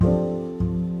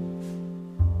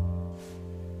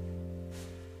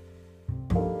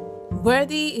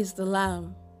Worthy is the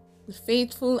Lamb, the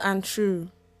faithful and true,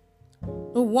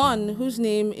 the one whose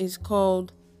name is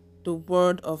called the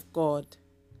Word of God.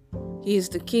 He is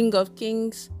the King of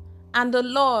kings and the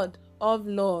Lord of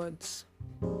lords.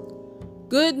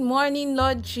 Good morning,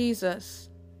 Lord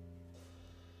Jesus.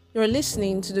 You're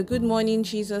listening to the Good Morning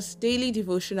Jesus daily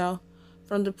devotional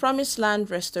from the Promised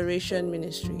Land Restoration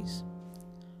Ministries.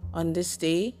 On this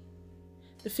day,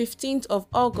 the 15th of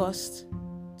August,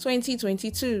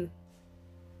 2022,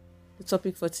 the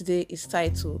topic for today is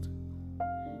titled,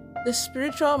 The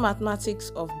Spiritual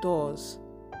Mathematics of Doors,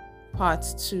 Part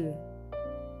 2.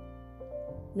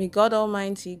 May God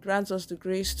Almighty grant us the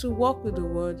grace to walk with the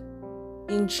Word.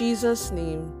 In Jesus'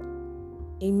 name,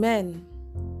 Amen.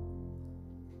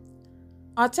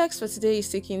 Our text for today is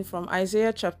taken from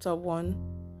Isaiah chapter 1,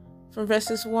 from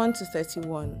verses 1 to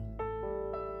 31.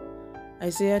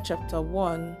 Isaiah chapter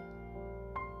 1,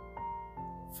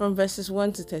 from verses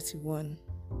 1 to 31.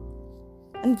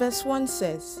 And verse 1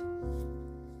 says,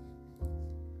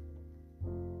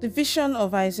 The vision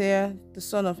of Isaiah the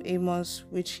son of Amos,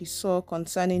 which he saw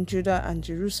concerning Judah and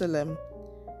Jerusalem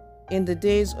in the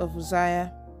days of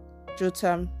Uzziah,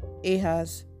 Jotham,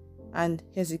 Ahaz, and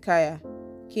Hezekiah,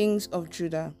 kings of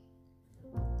Judah.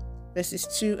 Verses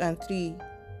 2 and 3.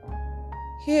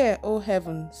 Hear, O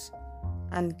heavens,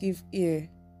 and give ear,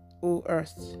 O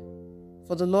earth,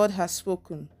 for the Lord has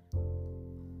spoken.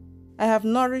 I have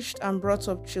nourished and brought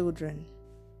up children,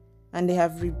 and they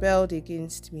have rebelled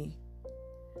against me.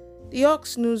 The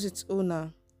ox knows its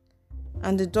owner,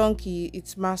 and the donkey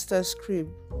its master's crib,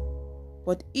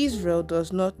 but Israel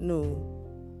does not know.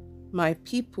 My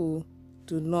people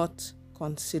do not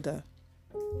consider.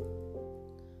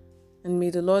 And may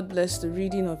the Lord bless the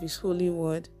reading of His holy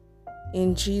word.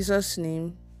 In Jesus'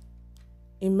 name,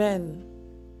 Amen.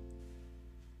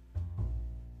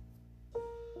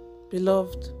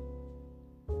 Beloved,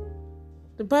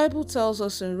 the Bible tells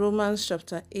us in Romans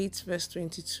chapter 8 verse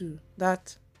 22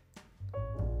 that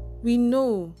we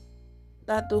know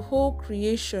that the whole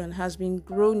creation has been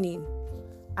groaning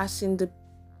as in the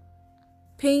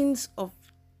pains of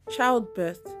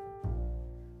childbirth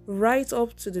right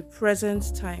up to the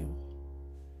present time.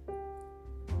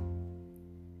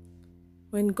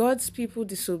 When God's people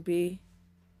disobey,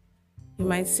 you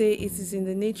might say it is in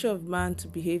the nature of man to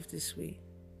behave this way.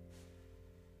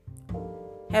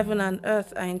 Heaven and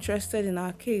earth are interested in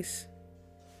our case.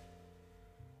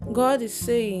 God is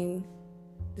saying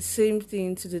the same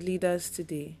thing to the leaders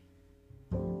today.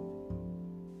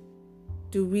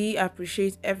 Do we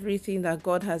appreciate everything that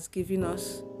God has given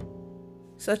us,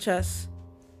 such as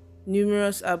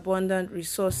numerous abundant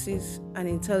resources and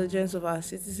intelligence of our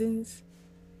citizens?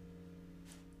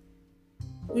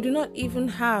 We do not even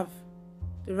have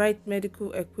the right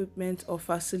medical equipment or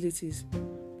facilities,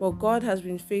 but God has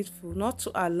been faithful not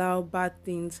to allow bad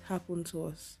things happen to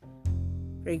us.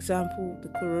 For example, the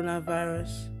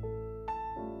coronavirus,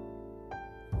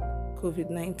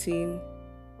 COVID-19.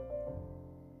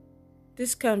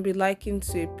 This can be likened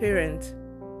to a parent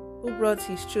who brought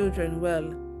his children well,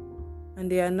 and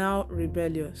they are now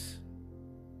rebellious.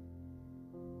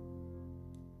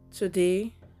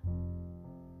 Today,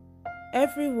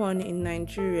 everyone in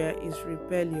Nigeria is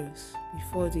rebellious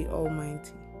before the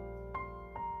Almighty.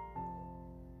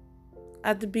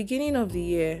 At the beginning of the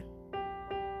year,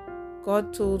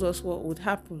 God told us what would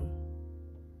happen.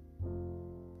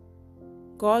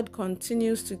 God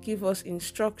continues to give us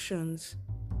instructions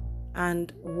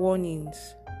and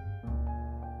warnings.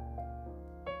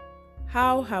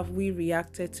 How have we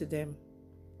reacted to them?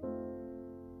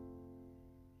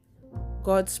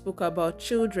 God spoke about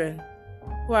children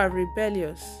who are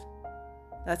rebellious,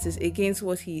 that is, against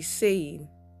what He is saying,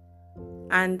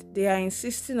 and they are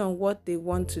insisting on what they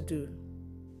want to do.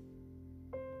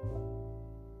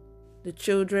 The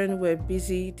children were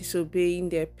busy disobeying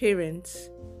their parents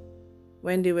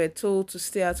when they were told to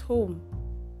stay at home.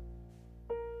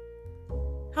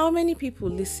 How many people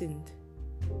listened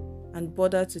and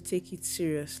bothered to take it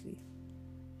seriously?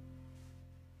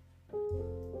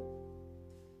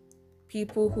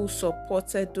 People who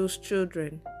supported those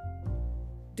children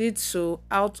did so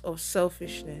out of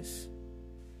selfishness.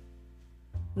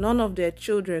 None of their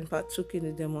children partook in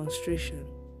the demonstration.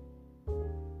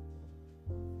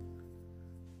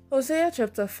 Hosea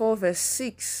chapter 4 verse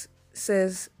 6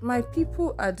 says, My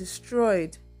people are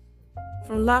destroyed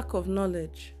from lack of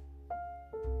knowledge.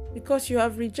 Because you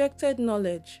have rejected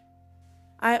knowledge,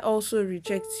 I also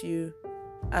reject you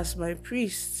as my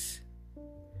priests.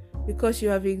 Because you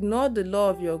have ignored the law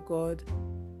of your God,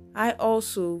 I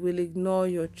also will ignore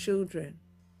your children.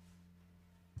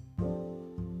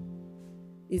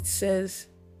 It says,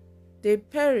 They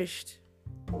perished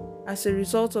as a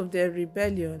result of their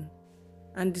rebellion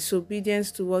and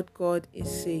disobedience to what God is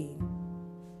saying.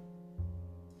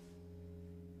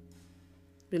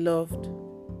 Beloved,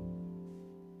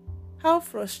 how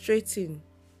frustrating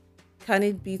can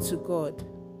it be to God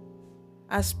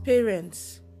as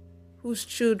parents whose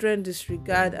children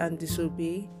disregard and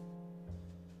disobey?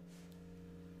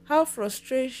 How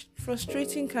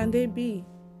frustrating can they be?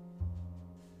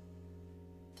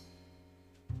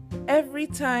 Every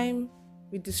time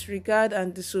we disregard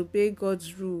and disobey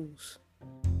God's rules,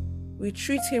 we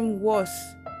treat Him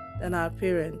worse than our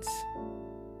parents.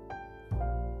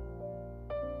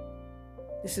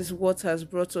 This is what has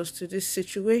brought us to this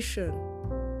situation.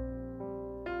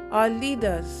 Our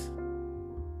leaders,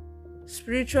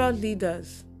 spiritual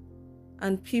leaders,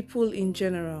 and people in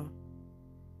general.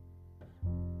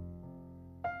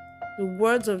 The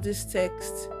words of this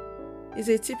text is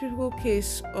a typical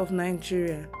case of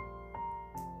Nigeria.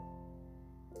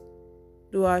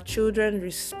 Do our children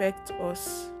respect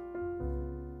us?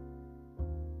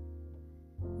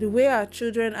 The way our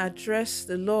children address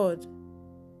the Lord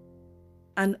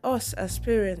and us as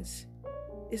parents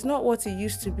is not what it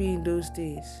used to be in those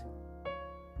days.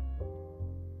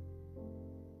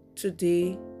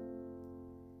 Today,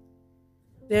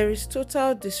 there is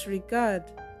total disregard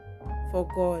for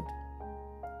God,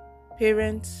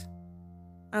 parents,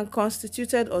 and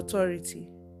constituted authority.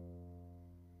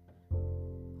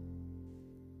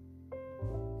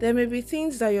 There may be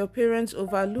things that your parents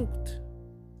overlooked,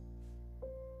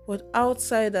 but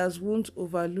outsiders won't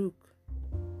overlook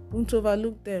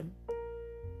them.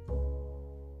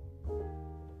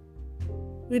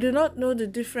 We do not know the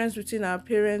difference between our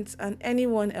parents and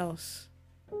anyone else.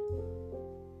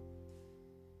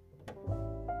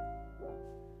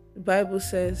 The Bible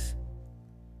says,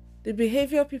 the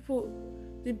behavior of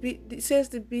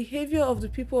the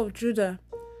people of Judah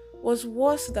was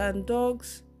worse than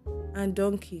dogs and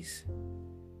donkeys.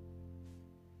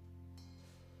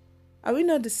 Are we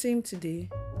not the same today?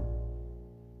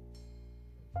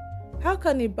 How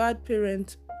can a bad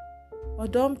parent or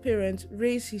dumb parent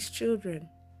raise his children?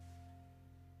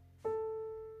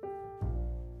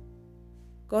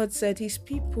 God said His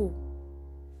people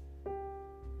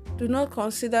do not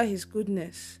consider His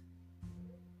goodness.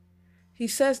 He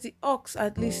says the ox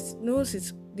at least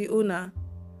knows the owner,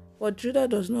 but Judah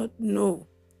does not know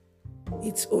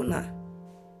its owner.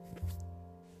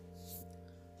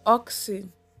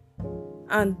 Oxen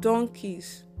and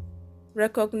donkeys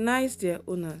recognize their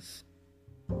owners.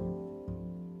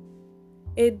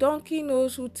 A donkey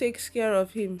knows who takes care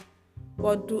of him,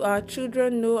 but do our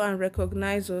children know and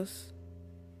recognize us?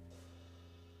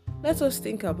 Let us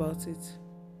think about it.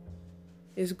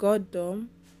 Is God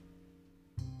dumb?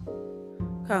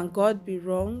 Can God be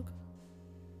wrong?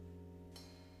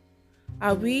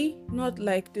 Are we not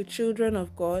like the children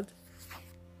of God?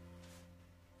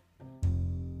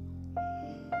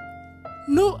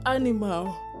 No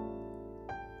animal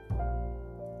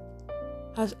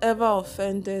has ever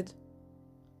offended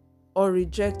or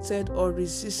rejected or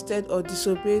resisted or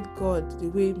disobeyed God the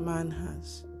way man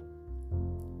has.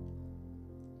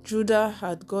 Judah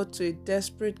had got to a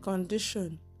desperate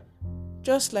condition,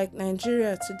 just like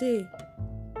Nigeria today.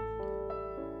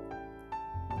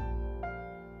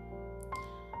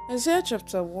 Isaiah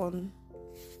chapter 1,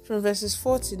 from verses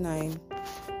 49,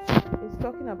 is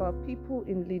talking about people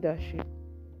in leadership,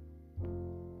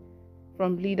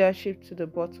 from leadership to the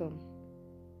bottom.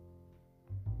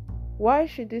 Why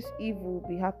should this evil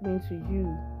be happening to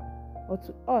you or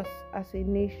to us as a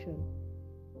nation?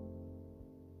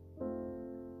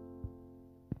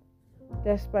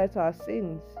 Despite our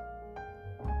sins,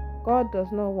 God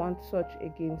does not want such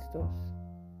against us.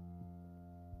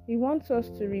 He wants us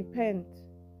to repent,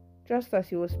 just as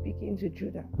He was speaking to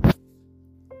Judah.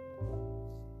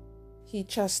 He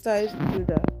chastised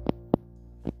Judah,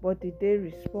 but did they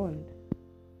respond?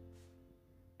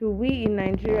 Do we in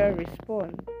Nigeria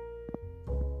respond?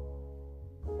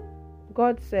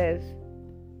 God says,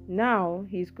 now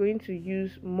He's going to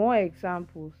use more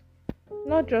examples,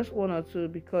 not just one or two,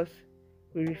 because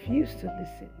we refuse to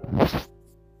listen.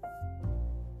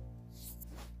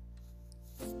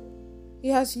 He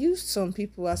has used some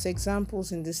people as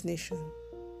examples in this nation,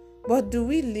 but do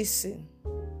we listen?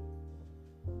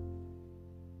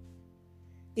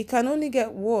 It can only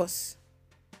get worse,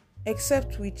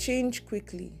 except we change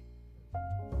quickly.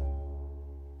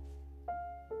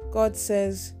 God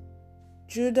says,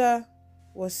 Judah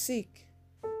was sick.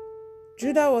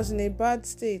 Judah was in a bad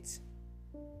state,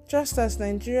 just as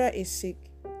Nigeria is sick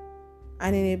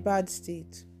and in a bad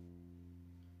state.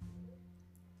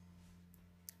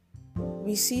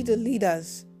 We see the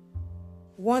leaders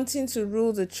wanting to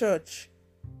rule the church.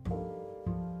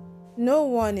 No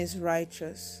one is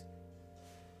righteous.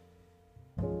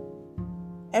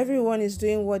 Everyone is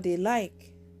doing what they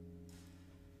like.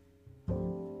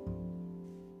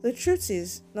 The truth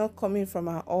is not coming from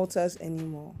our altars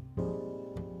anymore.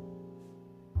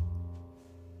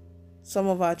 Some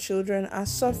of our children are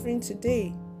suffering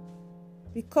today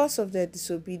because of their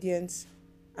disobedience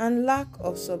and lack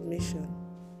of submission.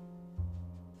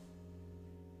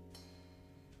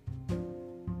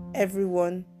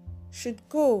 Everyone should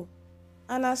go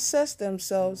and assess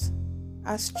themselves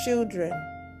as children,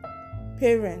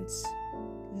 parents,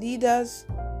 leaders,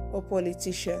 or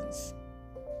politicians.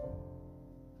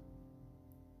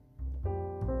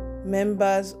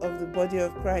 Members of the body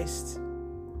of Christ,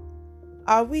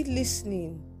 are we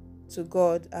listening to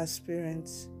God as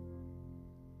parents?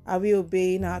 Are we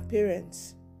obeying our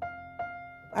parents?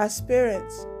 As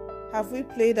parents, have we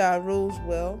played our roles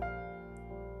well?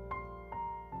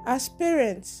 As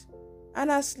parents and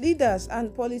as leaders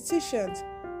and politicians,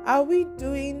 are we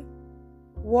doing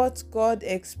what God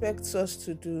expects us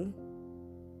to do?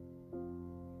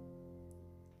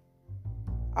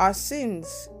 Our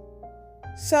sins,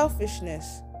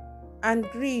 selfishness, and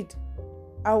greed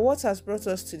are what has brought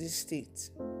us to this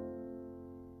state.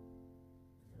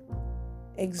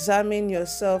 Examine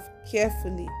yourself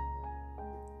carefully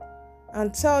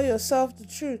and tell yourself the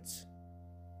truth.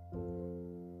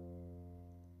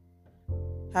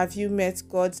 Have you met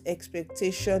God's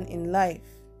expectation in life?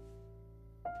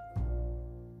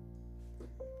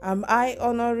 Am I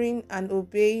honoring and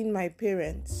obeying my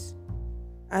parents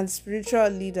and spiritual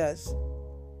leaders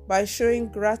by showing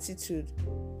gratitude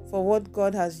for what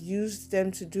God has used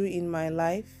them to do in my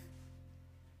life?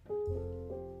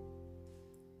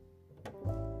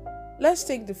 Let's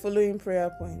take the following prayer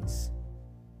points.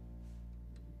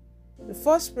 The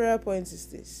first prayer point is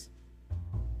this: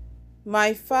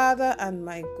 my Father and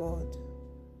my God,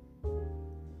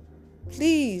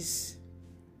 please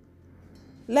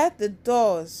let the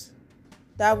doors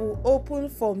that will open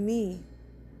for me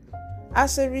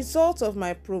as a result of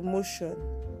my promotion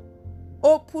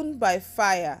open by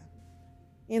fire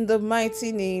in the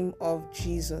mighty name of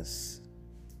Jesus.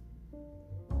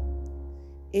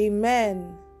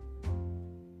 Amen.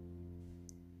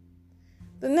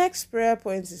 The next prayer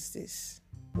point is this: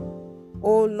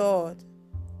 O Lord,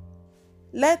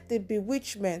 let the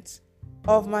bewitchment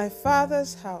of my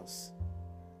father's house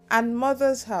and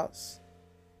mother's house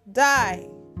die.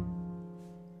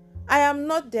 I am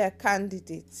not their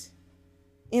candidate.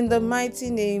 In the mighty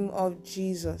name of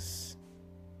Jesus.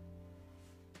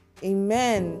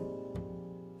 Amen.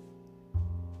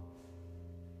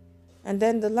 And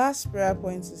then the last prayer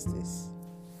point is this: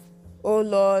 O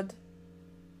Lord,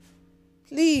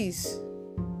 please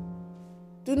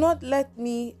do not let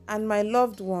me and my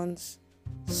loved ones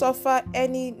suffer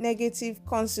any negative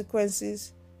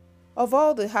consequences of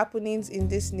all the happenings in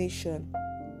this nation.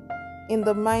 In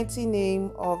the mighty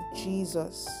name of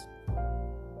Jesus.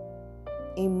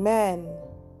 Amen.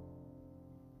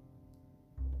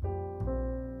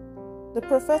 The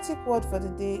prophetic word for the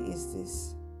day is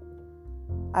this: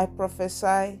 I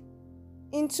prophesy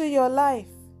into your life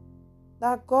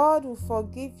that God will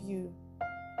forgive you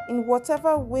in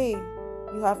whatever way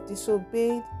you have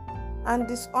disobeyed and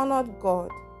dishonored God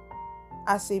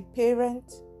as a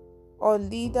parent or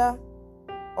leader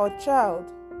or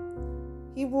child.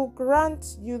 He will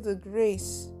grant you the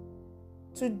grace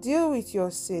to deal with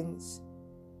your sins,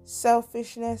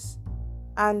 selfishness,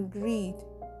 and greed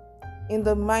in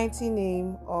the mighty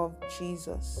name of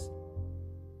Jesus.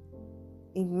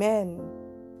 Amen.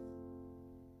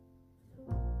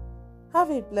 Have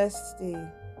a blessed day.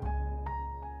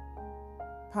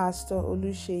 Pastor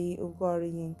Oluseyi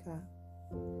Ogoriyinka.